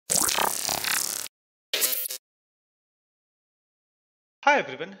Hi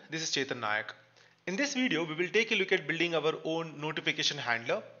everyone, this is Chetan Nayak. In this video, we will take a look at building our own notification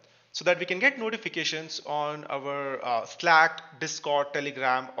handler so that we can get notifications on our Slack, Discord,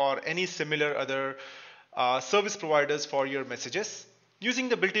 Telegram, or any similar other service providers for your messages using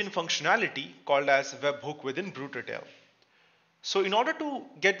the built-in functionality called as Webhook within Brutertail. So in order to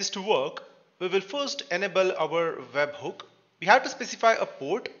get this to work, we will first enable our webhook. We have to specify a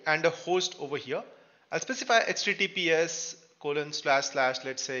port and a host over here. I'll specify https colon slash slash,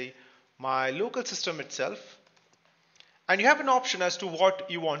 let's say my local system itself. And you have an option as to what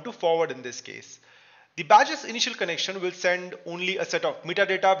you want to forward in this case. The badge's initial connection will send only a set of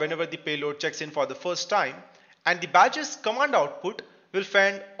metadata whenever the payload checks in for the first time, and the badge's command output will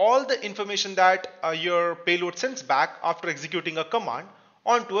send all the information that your payload sends back after executing a command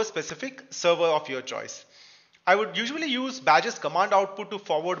onto a specific server of your choice. I would usually use badge's command output to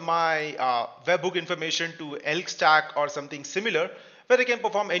forward my webhook information to elk stack or something similar where I can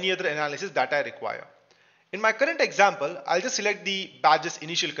perform any other analysis that I require. In my current example, I'll just select the badge's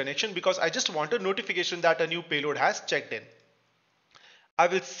initial connection because I just want a notification that a new payload has checked in. I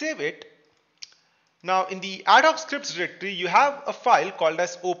will save it. Now in the ad hoc scripts directory, you have a file called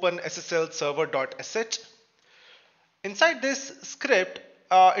as openSSLserver.sh. Inside this script,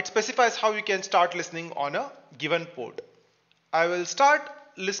 it specifies how you can start listening on a given port. I will start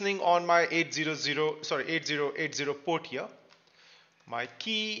listening on my 8080 port here. My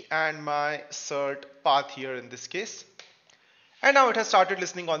key and my cert path here in this case. And now it has started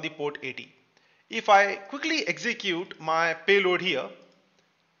listening on the port 80. If I quickly execute my payload here,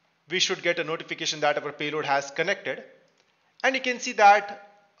 we should get a notification that our payload has connected. And you can see that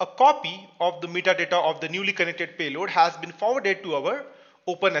a copy of the metadata of the newly connected payload has been forwarded to our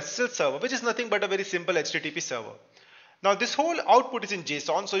OpenSSL server, which is nothing but a very simple HTTP server. Now this whole output is in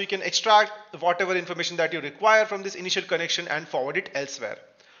JSON, so you can extract whatever information that you require from this initial connection and forward it elsewhere.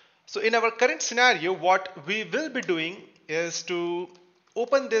 So in our current scenario, what we will be doing is to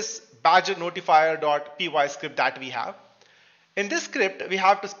open this badger notifier.py script that we have. In this script, we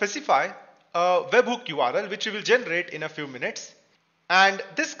have to specify a webhook URL, which we will generate in a few minutes. And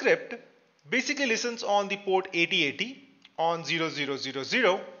this script basically listens on the port 8080 on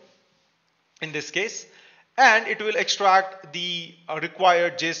 0000 in this case. And it will extract the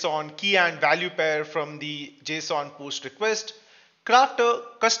required JSON key and value pair from the JSON post request, craft a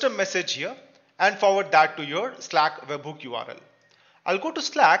custom message here, and forward that to your Slack webhook URL. I'll go to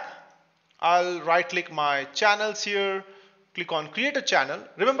Slack. I'll right click my channels here, click on create a channel.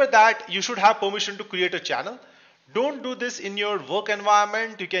 Remember that you should have permission to create a channel. Don't do this in your work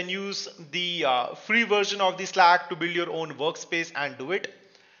environment. You can use the free version of the Slack to build your own workspace and do it.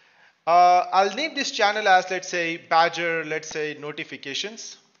 I'll name this channel as, let's say, Badger, let's say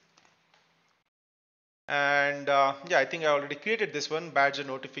notifications. And yeah, I think I already created this one, Badger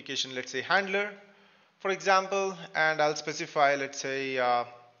notification, let's say handler, for example. And I'll specify, let's say,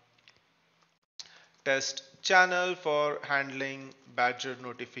 test channel for handling Badger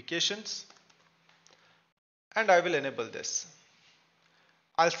notifications. And I will enable this.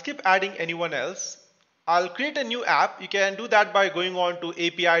 I'll skip adding anyone else. I'll create a new app. You can do that by going on to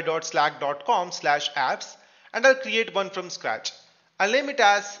api.slack.com/apps, and I'll create one from scratch. I'll name it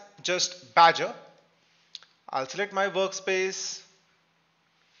as just Badger. I'll select my workspace.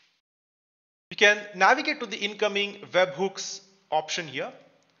 You can navigate to the incoming webhooks option here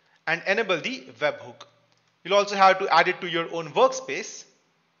and enable the webhook. You'll also have to add it to your own workspace.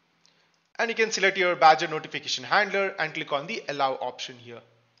 And you can select your Badger notification handler and click on the allow option here.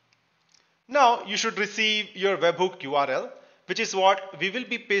 Now you should receive your webhook URL, which is what we will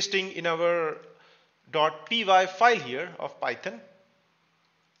be pasting in our .py file here of Python.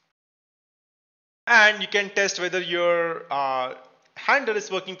 And you can test whether your handler is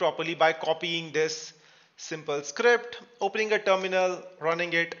working properly by copying this simple script, opening a terminal,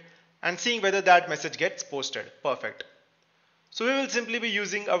 running it, and seeing whether that message gets posted. Perfect. So we will simply be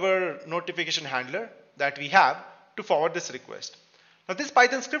using our notification handler that we have to forward this request. Now this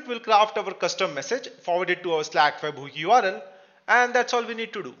Python script will craft our custom message, forward it to our Slack webhook URL, and that's all we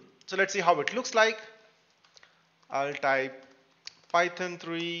need to do. So let's see how it looks like. I'll type Python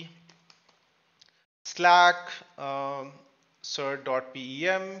 3 Slack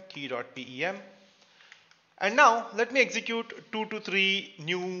cert.pem key.pem. And now let me execute 2 to 3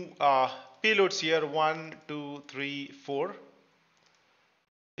 new payloads here, 1, 2, 3, 4.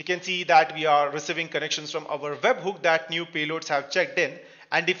 You can see that we are receiving connections from our webhook that new payloads have checked in.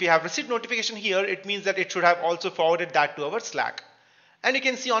 And if we have received notification here, it means that it should have also forwarded that to our Slack. And you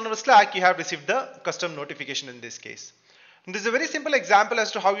can see on our Slack, you have received the custom notification in this case. And this is a very simple example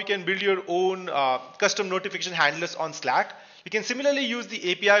as to how you can build your own custom notification handlers on Slack. You can similarly use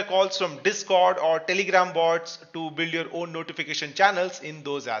the API calls from Discord or Telegram bots to build your own notification channels in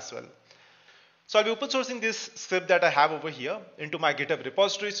those as well. So I'll be open sourcing this script that I have over here into my GitHub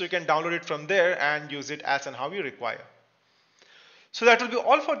repository, so you can download it from there and use it as and how you require. So that will be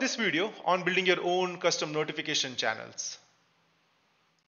all for this video on building your own custom notification channels.